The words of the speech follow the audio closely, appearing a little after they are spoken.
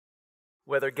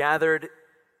Whether gathered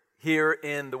here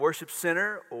in the worship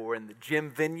center or in the gym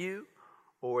venue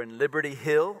or in Liberty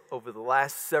Hill over the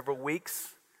last several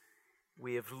weeks,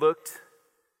 we have looked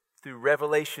through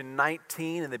Revelation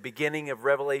 19 and the beginning of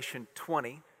Revelation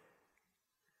 20,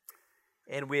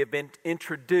 and we have been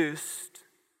introduced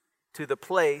to the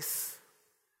place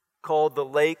called the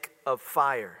Lake of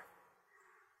Fire.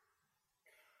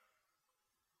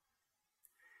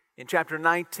 In chapter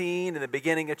 19 and the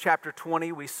beginning of chapter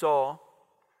 20, we saw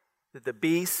that the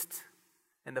beast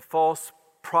and the false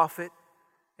prophet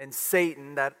and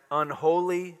Satan, that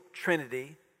unholy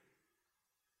trinity,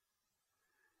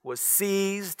 was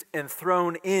seized and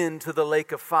thrown into the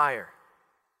lake of fire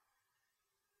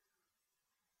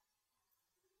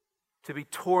to be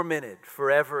tormented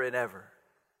forever and ever.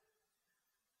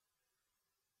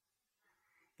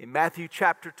 In Matthew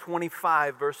chapter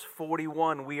 25, verse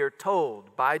 41, we are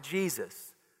told by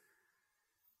Jesus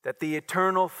that the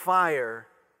eternal fire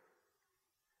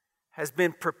has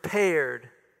been prepared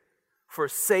for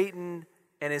Satan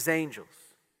and his angels.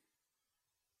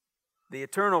 The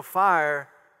eternal fire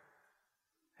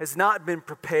has not been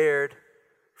prepared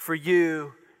for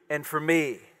you and for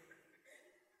me.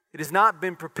 It has not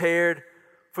been prepared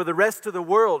for the rest of the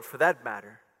world, for that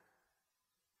matter.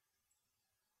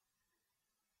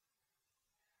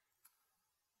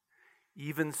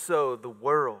 Even so, the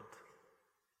world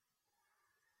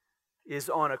is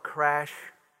on a crash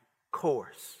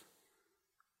course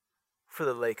for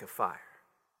the lake of fire.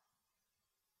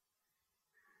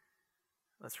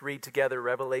 Let's read together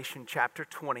Revelation chapter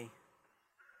 20,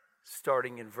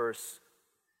 starting in verse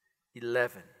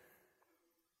 11.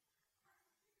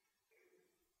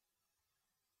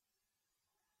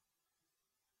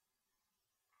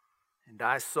 And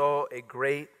I saw a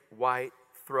great white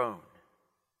throne,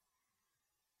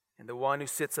 and the one who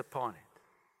sits upon it,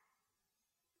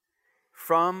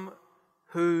 from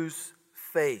whose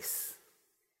face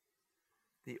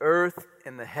the earth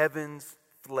and the heavens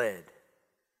fled,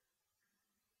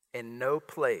 and no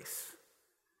place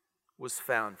was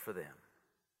found for them.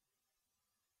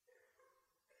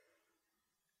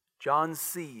 John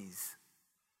sees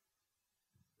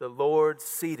the Lord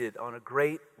seated on a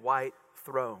great white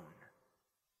throne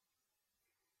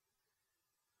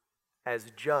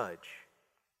as judge,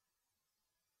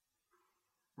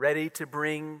 ready to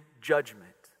bring judgment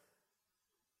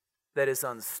that is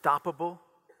unstoppable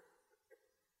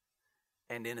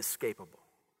and inescapable.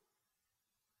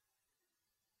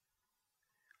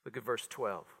 Look at verse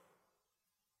 12.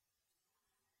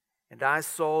 And I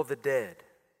saw the dead,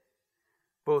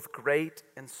 both great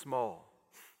and small,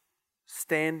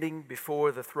 standing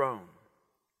before the throne,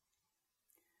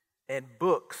 and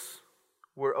books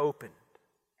were opened.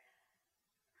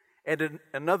 And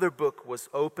another book was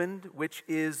opened, which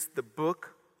is the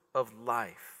book of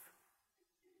life.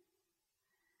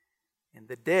 And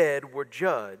the dead were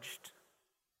judged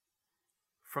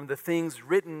from the things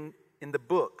written in the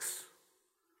books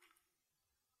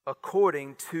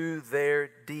according to their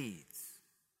deeds.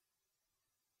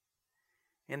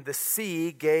 And the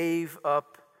sea gave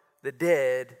up the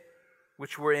dead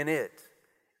which were in it,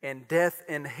 and death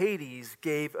and Hades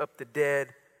gave up the dead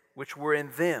which were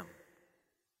in them.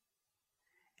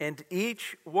 And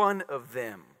each one of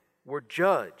them were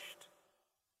judged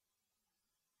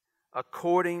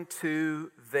according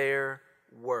to their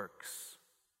works.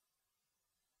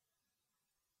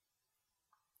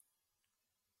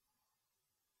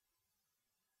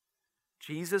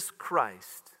 Jesus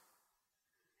Christ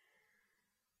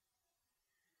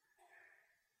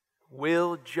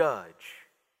will judge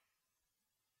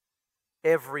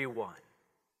everyone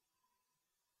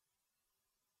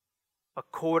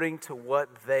according to what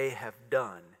they have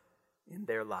done in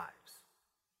their lives.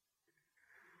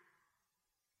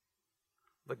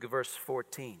 Look at verse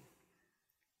 14.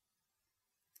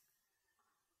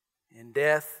 And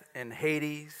death and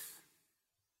Hades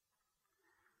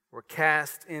were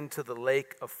cast into the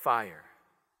lake of fire.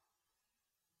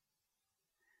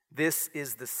 This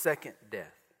is the second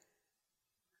death,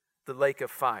 the lake of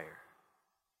fire.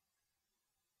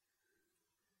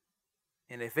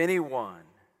 And if anyone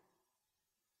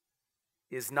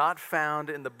is not found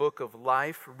in the book of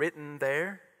life written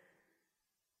there,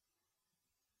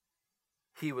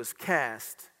 he was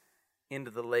cast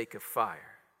into the lake of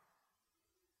fire.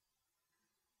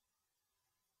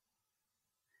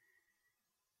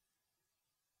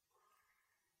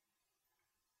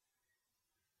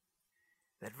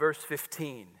 That verse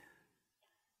 15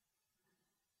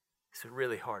 is a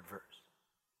really hard verse.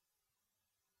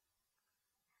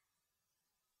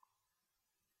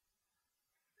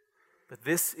 But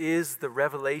this is the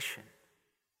revelation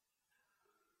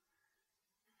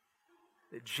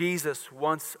that Jesus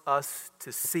wants us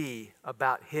to see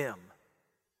about him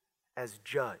as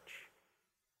judge.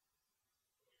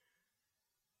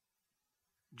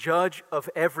 Judge of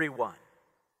everyone.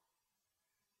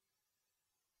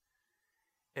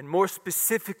 And more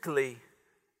specifically,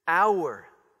 our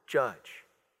judge.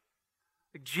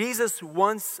 Jesus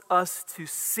wants us to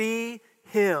see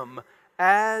him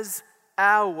as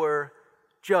our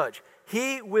judge.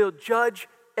 He will judge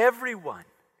everyone.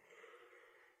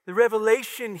 The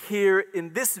revelation here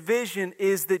in this vision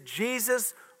is that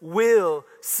Jesus will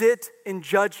sit in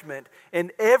judgment,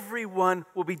 and everyone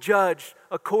will be judged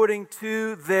according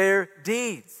to their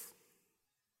deeds.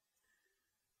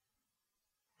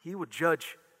 He will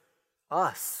judge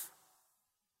us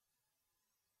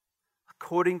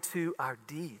according to our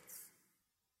deeds.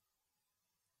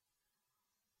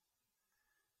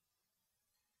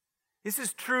 This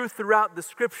is true throughout the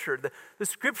Scripture. The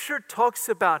Scripture talks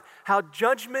about how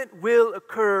judgment will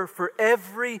occur for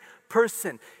every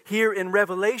person here in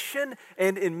Revelation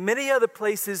and in many other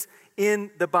places in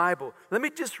the Bible. Let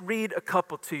me just read a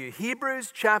couple to you.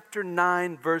 Hebrews chapter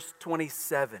 9, verse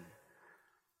 27.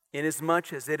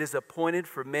 Inasmuch as it is appointed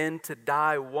for men to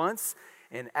die once,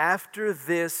 and after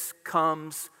this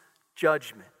comes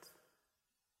judgment.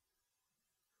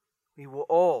 We will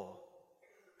all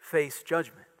face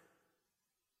judgment.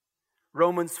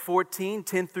 Romans 14,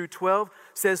 10 through 12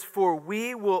 says, "For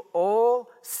we will all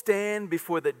stand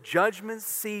before the judgment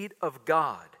seat of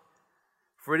God.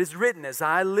 For it is written, as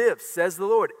I live, says the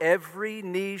Lord, every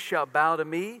knee shall bow to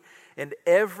me, and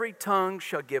every tongue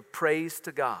shall give praise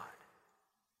to God.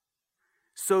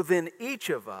 So then each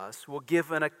of us will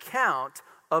give an account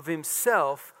of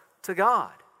himself to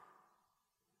God."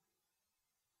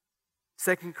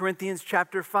 2 Corinthians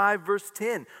chapter 5, verse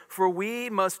 10, "For we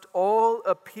must all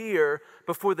appear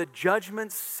before the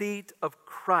judgment seat of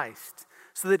Christ,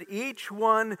 so that each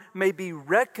one may be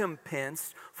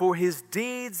recompensed for his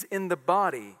deeds in the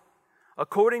body,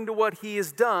 according to what he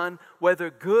has done, whether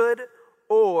good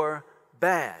or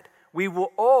bad." We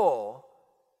will all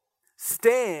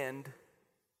stand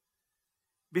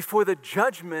before the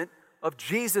judgment of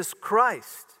Jesus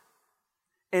Christ,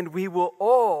 and we will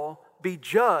all be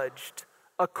judged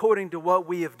according to what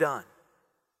we have done.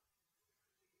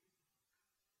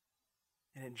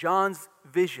 And in John's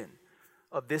vision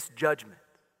of this judgment,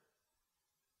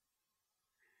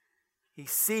 he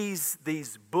sees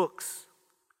these books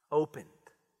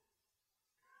opened.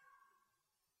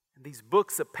 And these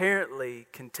books apparently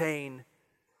contain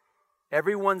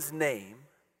everyone's name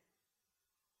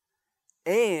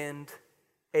and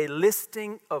a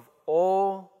listing of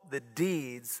all the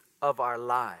deeds of our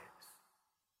lives.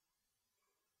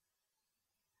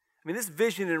 I mean, this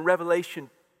vision in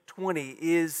Revelation 20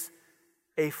 is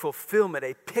a fulfillment,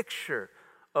 a picture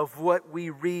of what we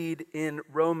read in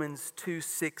Romans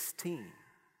 2:16.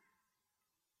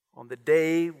 On the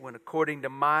day when, according to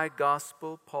my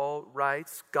gospel, Paul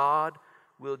writes, God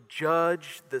will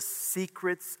judge the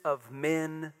secrets of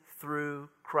men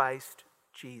through Christ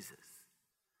Jesus.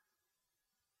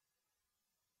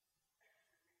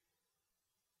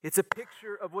 It's a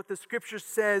picture of what the Scripture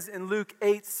says in Luke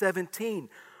 8:17.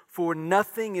 "For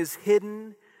nothing is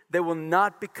hidden that will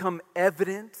not become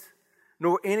evident,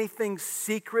 nor anything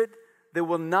secret that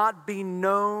will not be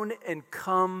known and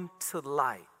come to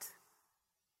light."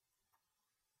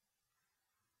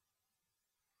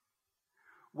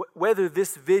 Whether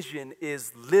this vision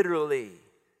is literally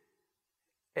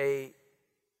a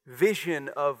vision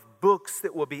of books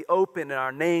that will be open and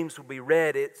our names will be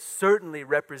read, it certainly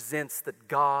represents that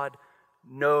God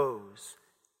knows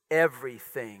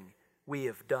everything we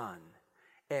have done,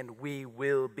 and we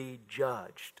will be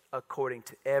judged according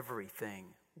to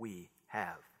everything we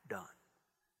have done.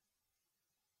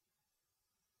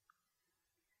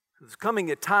 There's coming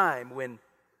a time when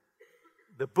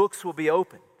the books will be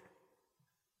opened.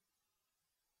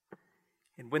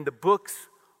 And when the books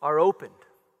are opened,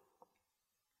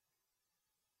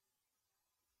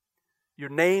 your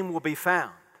name will be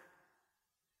found,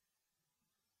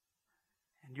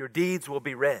 and your deeds will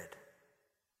be read,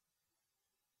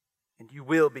 and you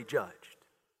will be judged.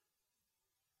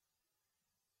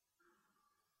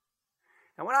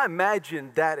 And when I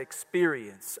imagine that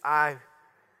experience, I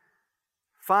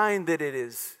find that it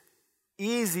is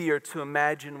easier to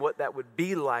imagine what that would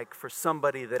be like for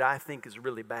somebody that I think is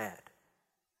really bad.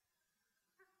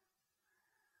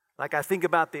 Like I think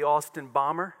about the Austin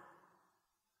bomber.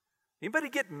 Anybody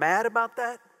get mad about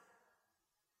that?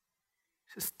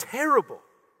 It's just terrible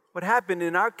what happened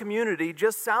in our community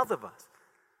just south of us.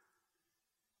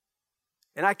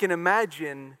 And I can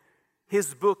imagine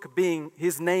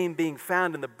his name being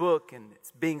found in the book, and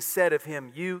it's being said of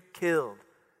him, "You killed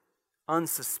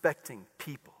unsuspecting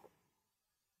people."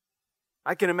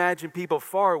 I can imagine people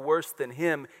far worse than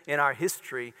him in our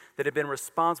history that have been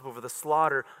responsible for the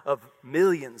slaughter of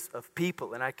millions of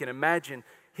people. And I can imagine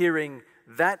hearing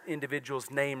that individual's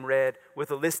name read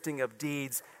with a listing of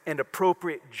deeds and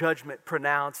appropriate judgment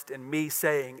pronounced, and me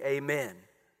saying amen.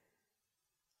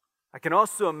 I can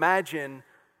also imagine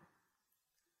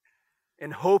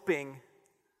and hoping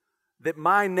that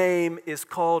my name is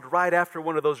called right after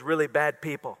one of those really bad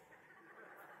people.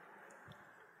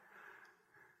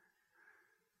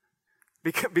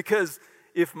 Because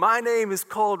if my name is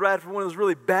called right after one of those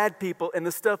really bad people, and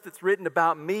the stuff that's written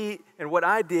about me and what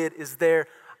I did is there,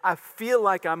 I feel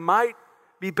like I might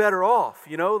be better off,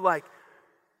 like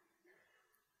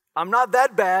I'm not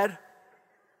that bad.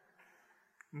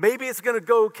 Maybe it's going to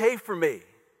go okay for me.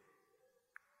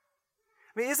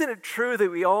 I mean, isn't it true that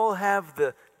we all have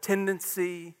the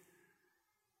tendency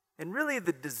and really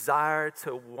the desire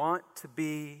to want to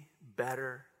be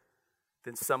better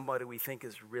than somebody we think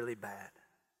is really bad?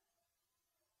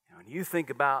 When you think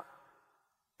about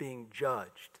being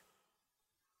judged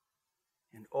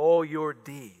and all your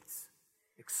deeds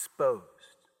exposed,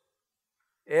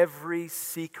 every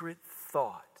secret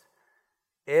thought,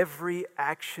 every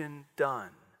action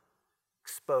done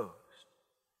exposed.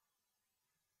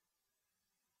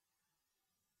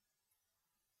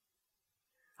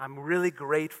 I'm really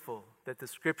grateful that the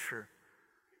Scripture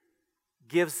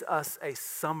gives us a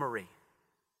summary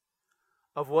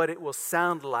of what it will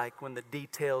sound like when the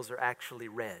details are actually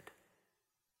read.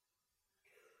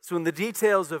 So when the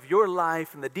details of your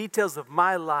life and the details of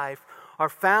my life are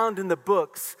found in the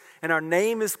books, and our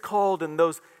name is called and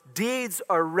those deeds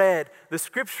are read, the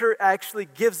Scripture actually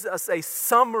gives us a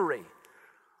summary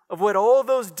of what all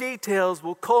those details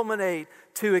will culminate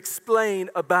to explain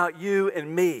about you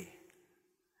and me.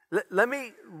 Let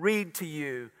me read to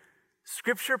you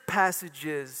Scripture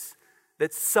passages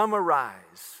that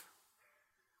summarize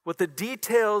what the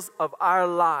details of our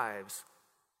lives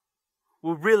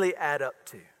will really add up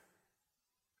to.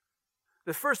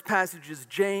 The first passage is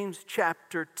James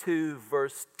chapter 2,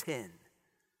 verse 10.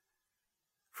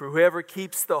 For whoever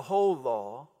keeps the whole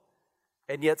law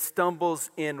and yet stumbles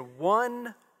in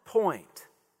one point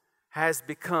has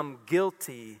become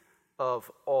guilty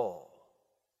of all.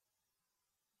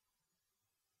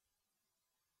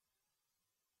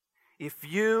 If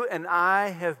you and I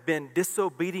have been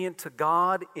disobedient to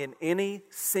God in any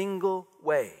single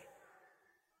way,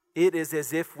 it is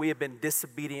as if we have been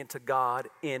disobedient to God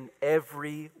in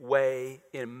every way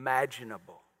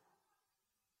imaginable.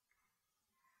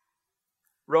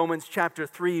 Romans chapter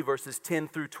 3, verses 10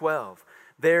 through 12.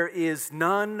 There is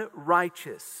none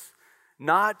righteous,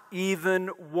 not even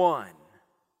one.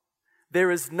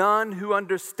 There is none who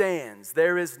understands.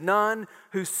 There is none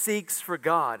who seeks for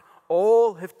God.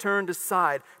 All have turned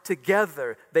aside.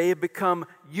 Together they have become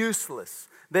useless.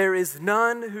 There is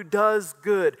none who does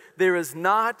good. There is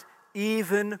not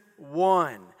even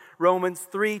one. Romans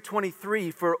 3:23,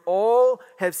 for all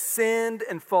have sinned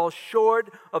and fall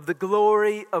short of the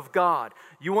glory of God.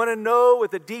 You want to know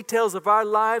what the details of our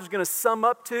lives are going to sum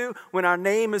up to when our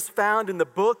name is found in the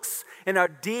books and our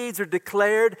deeds are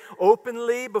declared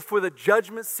openly before the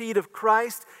judgment seat of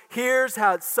Christ? Here's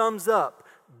how it sums up.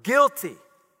 Guilty.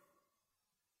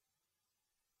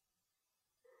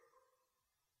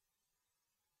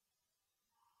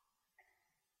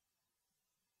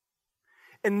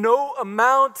 And no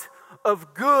amount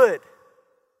of good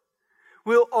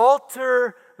will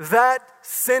alter that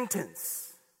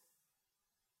sentence.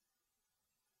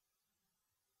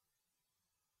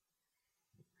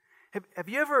 Have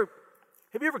you ever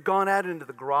gone out into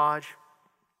the garage?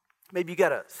 Maybe you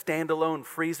got a standalone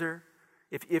freezer.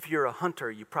 If you're a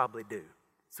hunter, you probably do.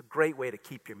 It's a great way to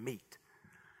keep your meat.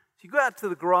 So you go out to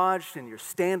the garage in your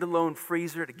standalone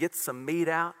freezer to get some meat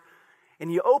out.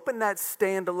 And you open that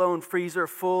standalone freezer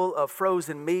full of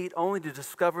frozen meat only to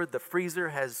discover the freezer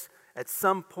has at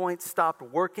some point stopped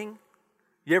working.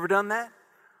 You ever done that?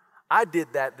 I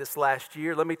did that this last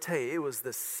year. Let me tell you, it was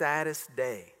the saddest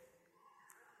day.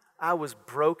 I was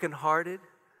brokenhearted.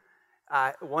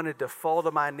 I wanted to fall to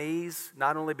my knees,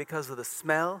 not only because of the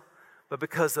smell, but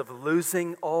because of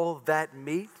losing all that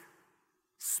meat.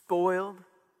 Spoiled,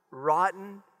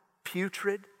 rotten,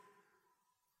 putrid.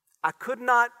 I could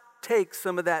not take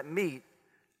some of that meat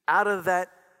out of that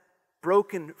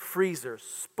broken freezer,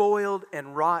 spoiled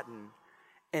and rotten,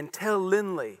 and tell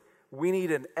Lindley, we need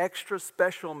an extra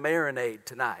special marinade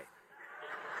tonight.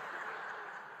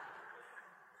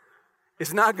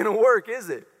 It's not going to work,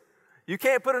 is it? You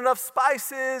can't put enough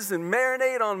spices and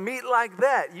marinate on meat like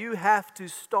that. You have to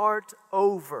start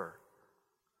over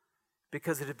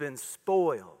because it had been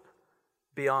spoiled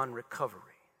beyond recovery.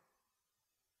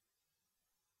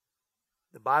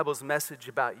 The Bible's message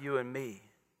about you and me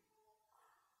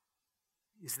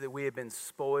is that we have been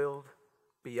spoiled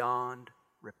beyond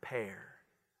repair.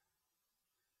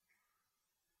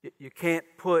 You can't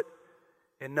put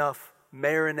enough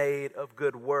marinade of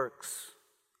good works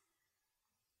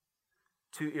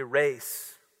to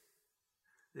erase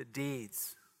the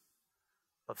deeds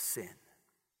of sin.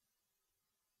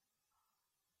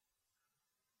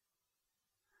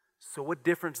 So what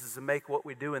difference does it make what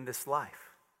we do in this life?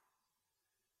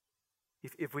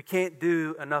 If we can't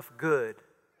do enough good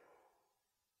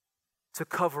to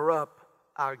cover up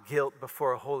our guilt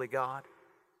before a holy God,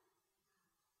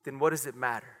 then what does it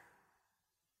matter?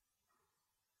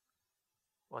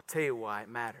 Well, I'll tell you why it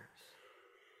matters.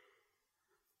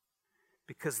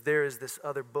 Because there is this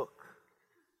other book,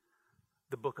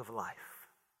 the book of life.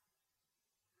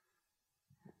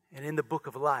 And in the book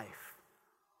of life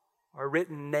are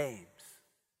written names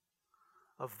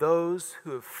of those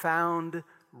who have found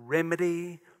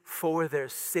remedy for their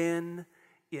sin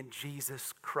in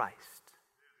Jesus Christ.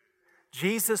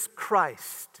 Jesus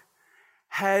Christ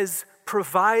has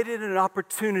provided an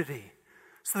opportunity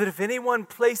so that if anyone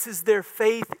places their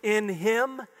faith in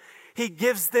Him, He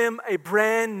gives them a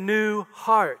brand new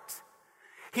heart.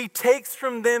 He takes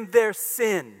from them their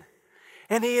sin,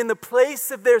 and He, in the place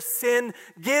of their sin,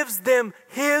 gives them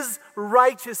His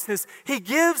righteousness. He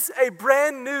gives a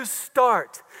brand new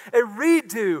start, a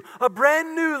redo, a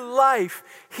brand new life.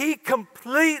 He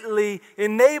completely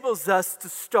enables us to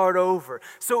start over.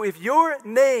 So if your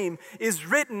name is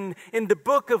written in the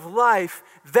book of life,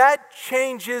 that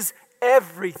changes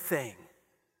everything.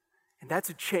 And that's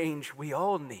a change we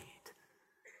all need.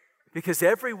 Because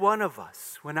every one of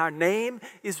us, when our name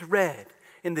is read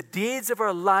and the deeds of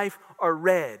our life are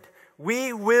read,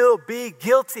 we will be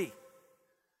guilty.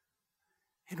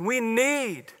 And we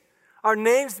need our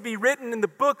names to be written in the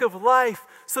book of life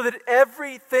so that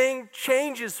everything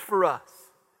changes for us.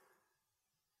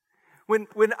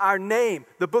 When our name,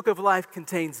 the book of life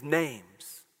contains names.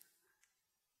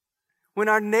 When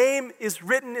our name is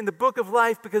written in the book of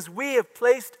life because we have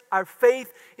placed our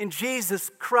faith in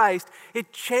Jesus Christ,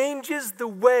 it changes the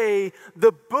way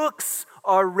the books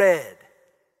are read.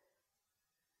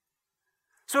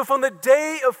 So if on the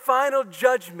day of final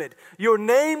judgment, your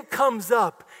name comes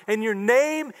up and your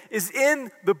name is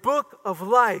in the book of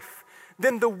life,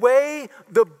 then the way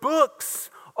the books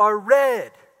are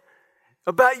read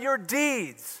about your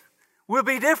deeds will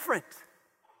be different.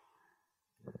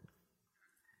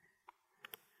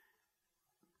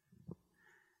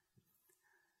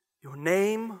 Your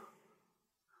name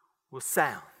will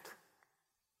sound.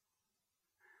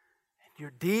 And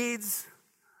your deeds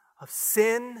of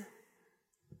sin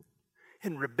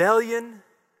and rebellion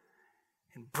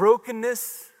and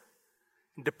brokenness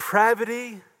and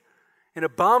depravity and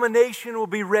abomination will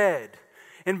be read.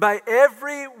 And by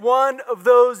every one of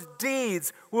those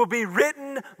deeds will be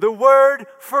written the word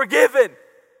forgiven.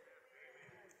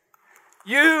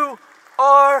 You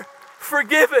are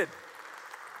forgiven.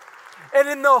 And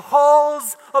in the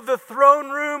halls of the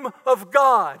throne room of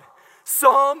God,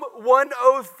 Psalm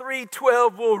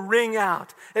 103:12 will ring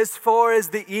out. As far as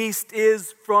the east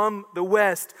is from the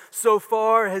west, so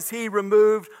far has He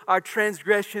removed our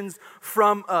transgressions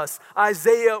from us.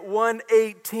 Isaiah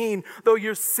 1:18, though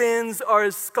your sins are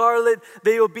as scarlet,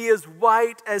 they will be as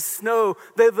white as snow.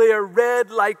 Though they are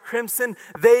red like crimson,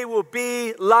 they will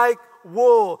be like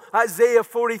wool. Isaiah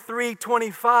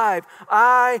 43:25,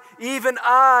 even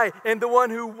I, am the one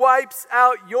who wipes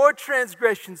out your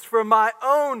transgressions for my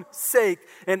own sake,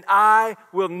 and I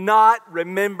will not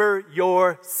remember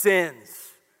your sins.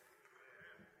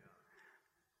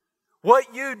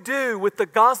 What you do with the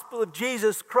gospel of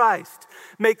Jesus Christ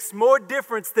makes more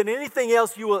difference than anything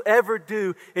else you will ever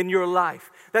do in your life.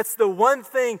 That's the one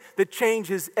thing that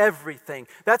changes everything.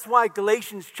 That's why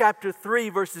Galatians chapter 3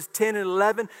 verses 10 and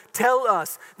 11 tell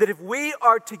us that if we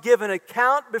are to give an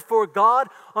account before God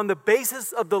on the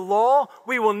basis of the law,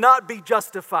 we will not be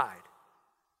justified.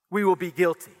 We will be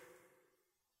guilty.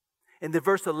 And the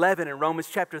verse 11 in Romans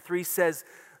chapter 3 says,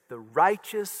 the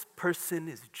righteous person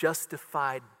is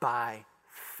justified by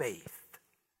faith.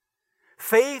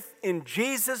 Faith in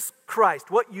Jesus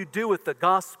Christ, what you do with the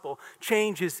gospel,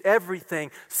 changes everything,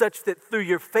 such that through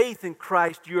your faith in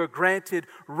Christ, you are granted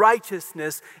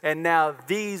righteousness, and now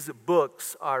these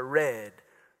books are read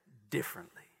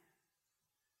differently.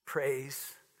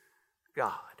 Praise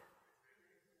God.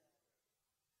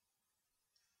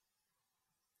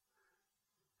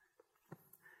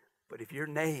 But if your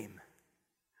name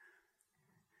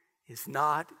is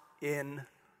not in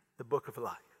the book of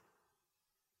life,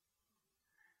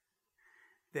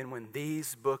 then when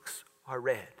these books are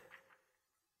read,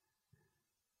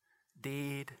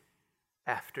 deed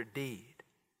after deed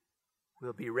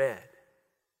will be read,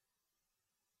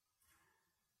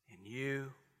 and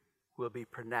you will be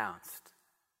pronounced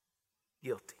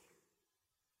guilty.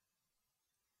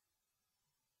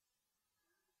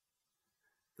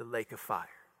 The lake of fire.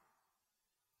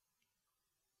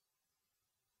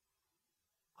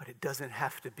 But it doesn't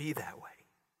have to be that way,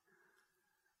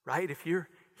 right? If you're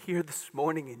here this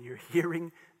morning and you're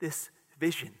hearing this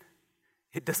vision,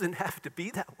 it doesn't have to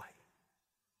be that way.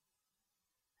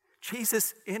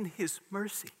 Jesus, in his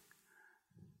mercy,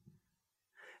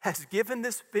 has given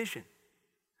this vision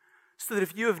so that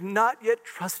if you have not yet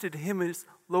trusted him as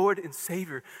Lord and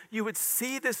Savior, you would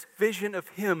see this vision of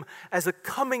him as a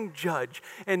coming judge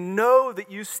and know that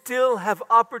you still have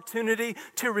opportunity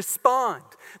to respond.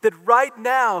 That right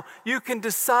now you can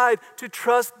decide to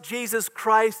trust Jesus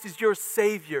Christ as your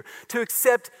Savior, to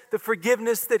accept the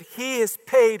forgiveness that he has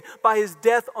paid by his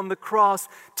death on the cross,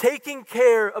 taking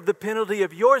care of the penalty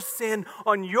of your sin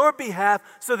on your behalf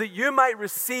so that you might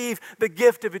receive the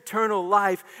gift of eternal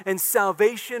life and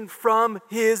salvation from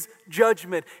his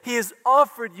judgment. He has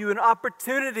offered you an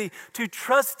opportunity to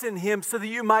trust in him so that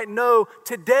you might know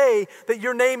today that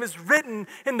your name is written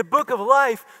in the book of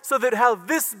life, so that how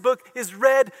this book is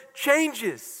read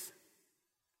changes.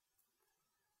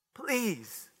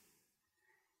 Please,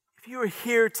 if you are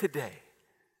here today,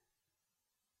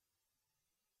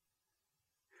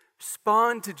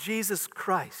 respond to Jesus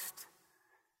Christ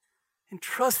and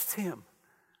trust him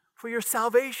for your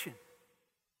salvation.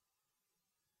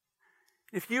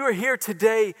 If you are here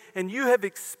today and you have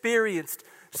experienced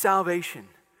salvation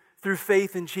through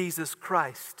faith in Jesus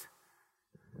Christ,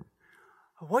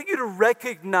 I want you to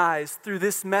recognize through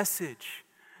this message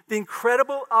the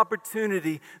incredible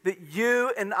opportunity that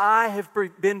you and I have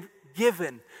been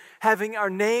given, having our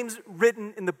names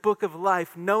written in the book of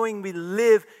life, knowing we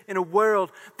live in a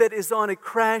world that is on a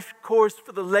crash course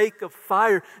for the lake of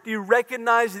fire. Do you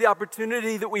recognize the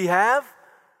opportunity that we have?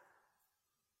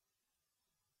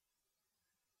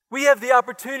 We have the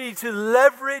opportunity to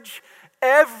leverage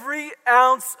every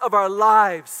ounce of our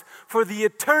lives for the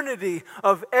eternity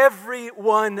of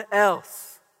everyone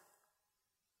else.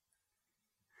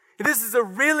 This is a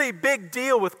really big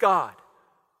deal with God.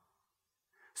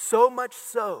 So much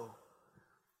so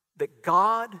that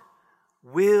God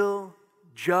will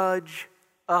judge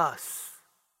us,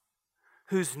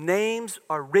 whose names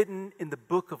are written in the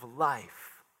book of life,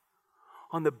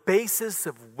 on the basis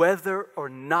of whether or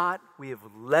not we have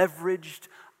leveraged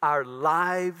our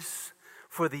lives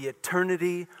for the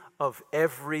eternity of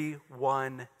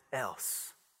everyone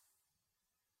else.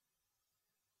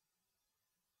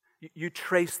 You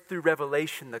trace through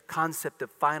Revelation the concept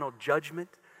of final judgment,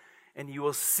 and you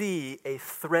will see a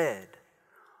thread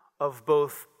of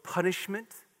both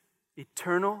punishment,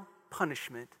 eternal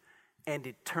punishment, and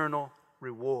eternal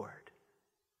reward.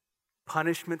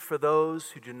 Punishment for those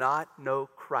who do not know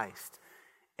Christ,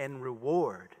 and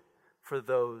reward for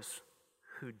those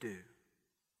who do.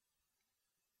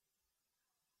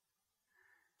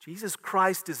 Jesus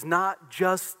Christ does not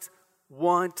just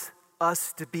want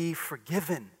us to be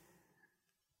forgiven.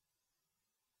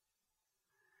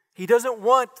 He doesn't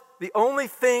want the only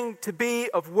thing to be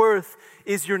of worth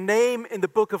is your name in the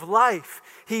book of life.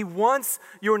 He wants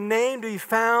your name to be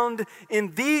found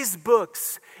in these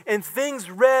books and things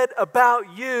read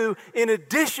about you in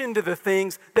addition to the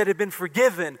things that have been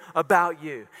forgiven about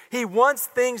you. He wants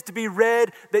things to be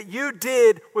read that you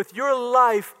did with your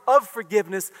life of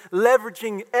forgiveness,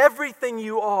 leveraging everything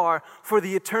you are for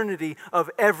the eternity of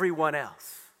everyone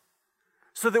else.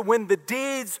 So that when the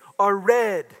deeds are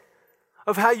read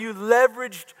of how you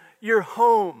leveraged your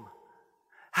home,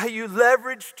 how you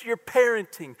leveraged your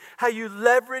parenting, how you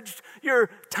leveraged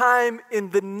your time in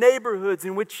the neighborhoods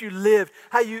in which you lived,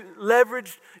 how you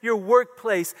leveraged your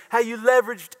workplace, how you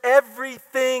leveraged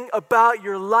everything about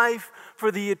your life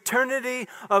for the eternity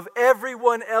of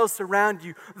everyone else around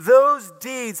you. Those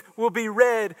deeds will be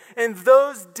read, and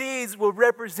those deeds will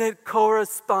represent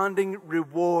corresponding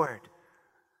reward.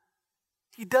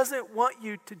 He doesn't want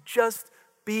you to just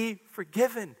be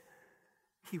forgiven.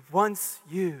 He wants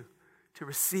you to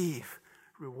receive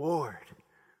reward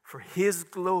for his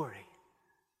glory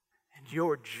and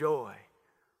your joy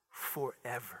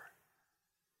forever.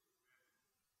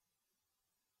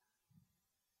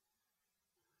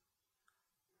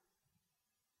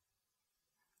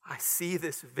 I see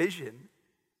this vision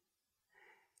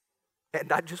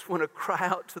and I just want to cry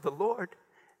out to the Lord,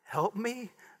 help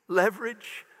me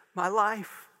leverage my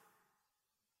life.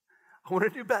 I want to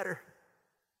do better.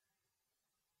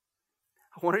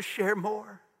 I want to share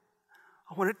more.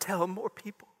 I want to tell more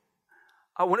people.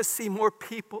 I want to see more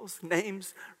people's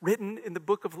names written in the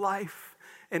book of life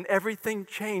and everything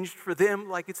changed for them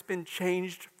like it's been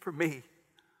changed for me.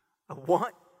 I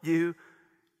want you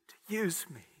to use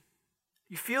me.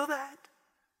 You feel that?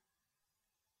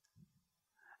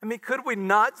 I mean, could we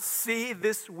not see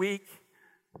this week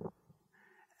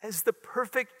as the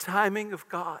perfect timing of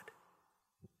God?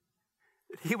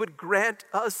 That He would grant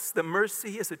us the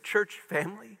mercy as a church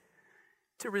family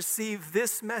to receive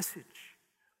this message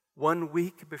 1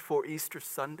 week before Easter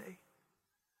Sunday.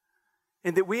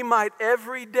 And that we might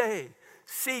every day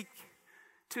seek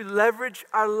to leverage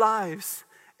our lives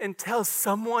and tell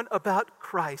someone about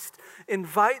Christ.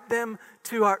 Invite them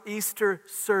to our Easter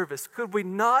service. Could we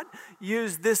not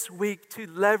use this week to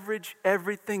leverage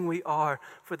everything we are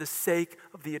for the sake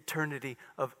of the eternity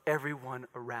of everyone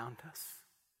around us?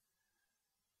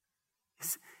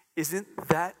 Isn't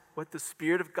that what the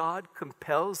Spirit of God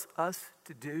compels us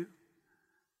to do?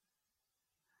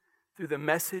 Through the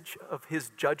message of His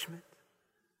judgment,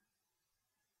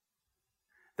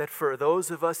 that for those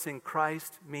of us in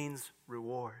Christ means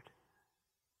reward.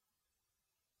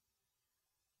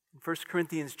 In 1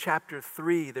 Corinthians chapter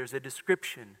 3, there's a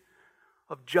description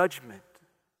of judgment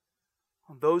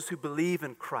on those who believe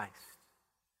in Christ.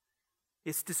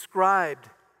 It's described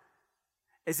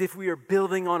as if we are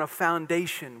building on a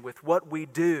foundation with what we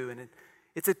do, and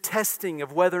it's a testing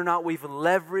of whether or not we've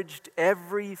leveraged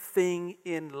everything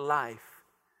in life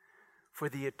for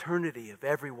the eternity of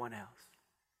everyone else.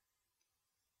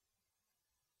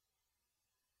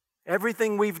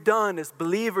 Everything we've done as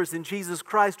believers in Jesus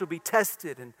Christ will be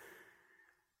tested, and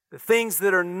the things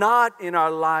that are not in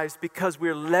our lives because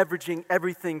we're leveraging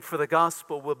everything for the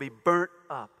gospel will be burnt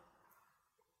up.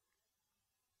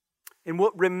 And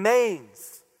what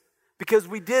remains, because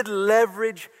we did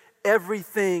leverage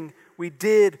everything we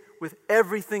did with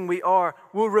everything we are,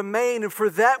 will remain. And for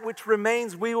that which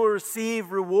remains, we will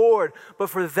receive reward. But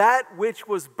for that which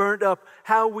was burnt up,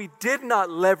 how we did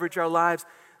not leverage our lives,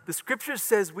 the Scripture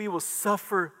says we will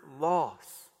suffer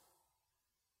loss.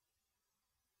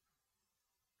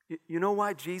 You know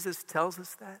why Jesus tells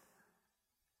us that?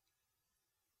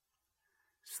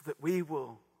 So that we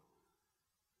will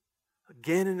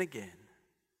again and again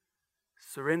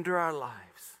surrender our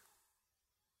lives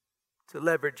to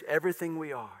leverage everything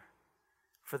we are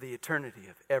for the eternity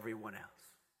of everyone else,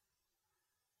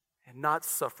 and not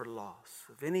suffer loss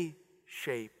of any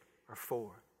shape or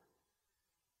form,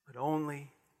 but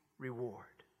only reward.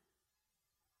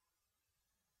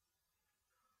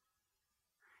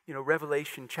 You know,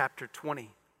 Revelation chapter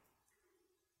 20,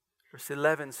 verse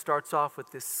 11 starts off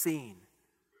with this scene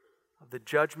of the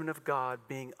judgment of God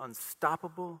being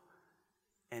unstoppable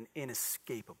and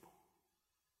inescapable.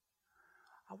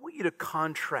 I want you to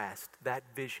contrast that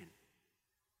vision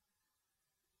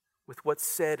with what's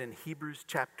said in Hebrews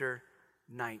chapter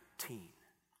 10,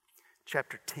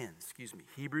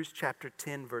 Hebrews chapter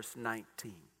 10, verse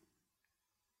 19.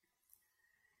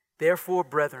 Therefore,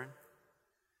 brethren,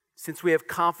 since we have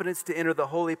confidence to enter the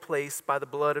holy place by the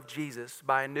blood of Jesus,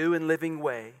 by a new and living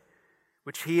way,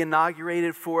 which He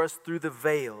inaugurated for us through the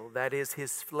veil, that is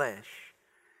His flesh,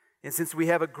 and since we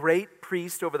have a great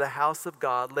priest over the house of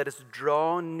God, let us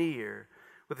draw near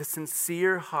with a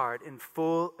sincere heart in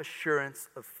full assurance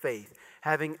of faith,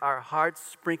 having our hearts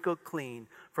sprinkled clean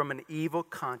from an evil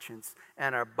conscience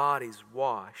and our bodies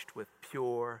washed with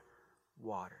pure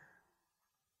water.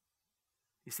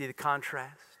 You see the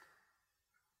contrast?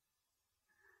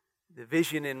 The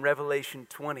vision in Revelation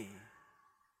 20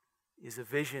 is a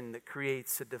vision that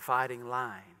creates a dividing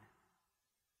line.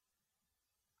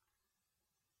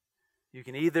 You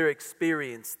can either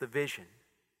experience the vision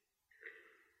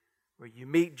where you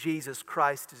meet Jesus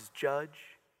Christ as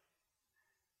judge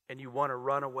and you want to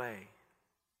run away,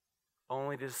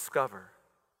 only to discover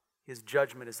His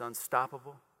judgment is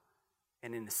unstoppable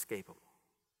and inescapable.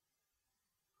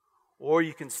 Or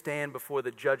you can stand before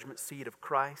the judgment seat of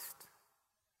Christ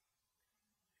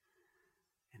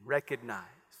and recognize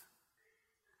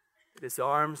that His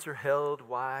arms are held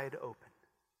wide open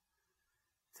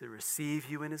to receive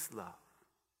you in His love,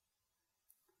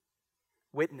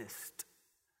 witnessed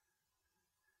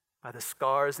by the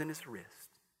scars in His wrist,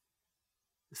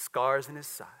 the scars in His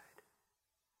side,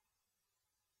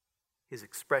 His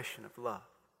expression of love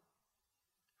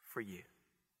for you.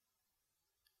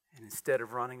 And instead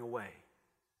of running away,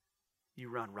 you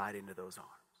run right into those arms.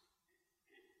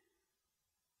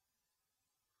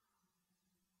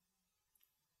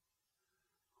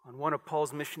 On one of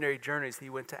Paul's missionary journeys, he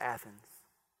went to Athens.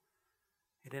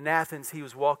 And in Athens, he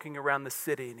was walking around the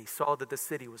city and he saw that the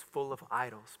city was full of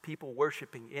idols, people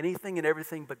worshiping anything and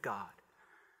everything but God.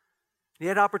 He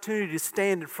had opportunity to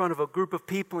stand in front of a group of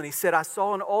people and he said, I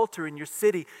saw an altar in your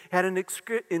city. It had an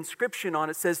inscription on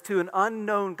it. It says, to an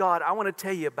unknown God. I want to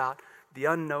tell you about the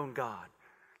unknown God,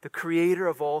 the creator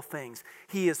of all things.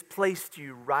 He has placed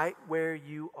you right where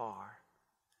you are,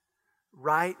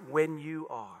 right when you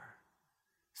are,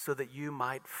 so that you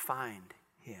might find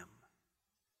him.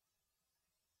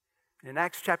 In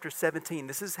Acts chapter 17,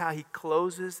 this is how he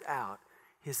closes out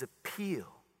his appeal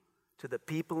to the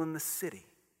people in the city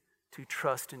to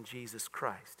trust in Jesus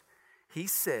Christ. He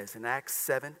says in Acts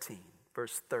 17,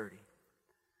 verse 30,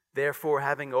 therefore,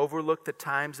 having overlooked the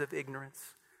times of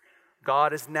ignorance,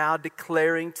 God is now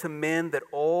declaring to men that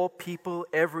all people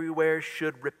everywhere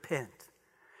should repent,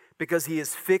 because he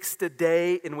has fixed a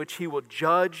day in which he will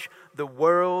judge the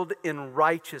world in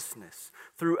righteousness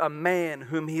through a man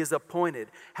whom he has appointed,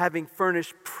 having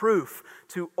furnished proof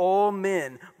to all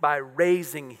men by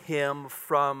raising him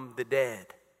from the dead.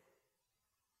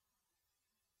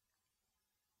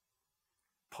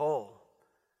 Paul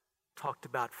talked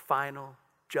about final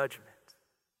judgment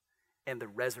and the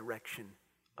resurrection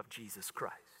of Jesus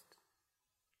Christ.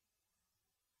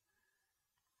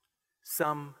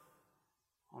 Some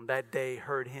on that day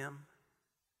heard him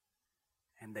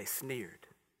and they sneered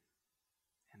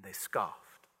and they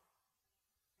scoffed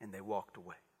and they walked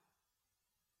away.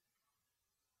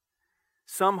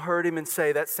 Some heard him and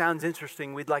say, that sounds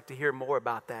interesting, we'd like to hear more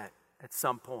about that at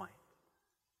some point.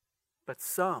 But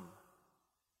some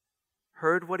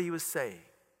heard what he was saying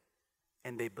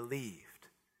and they believed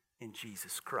in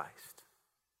Jesus Christ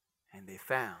and they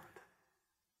found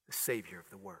the Savior of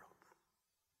the world.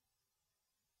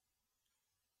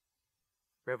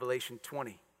 Revelation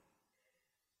 20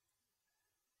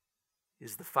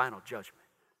 is the final judgment.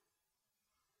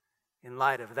 In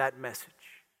light of that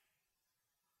message,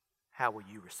 how will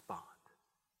you respond?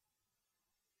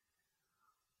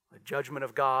 The judgment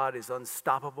of God is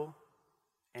unstoppable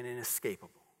and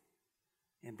inescapable.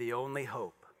 And the only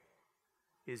hope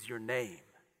is your name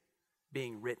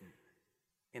being written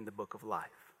in the book of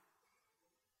life.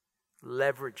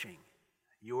 Leveraging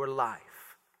your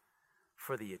life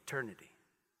for the eternity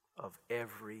of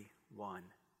everyone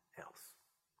else.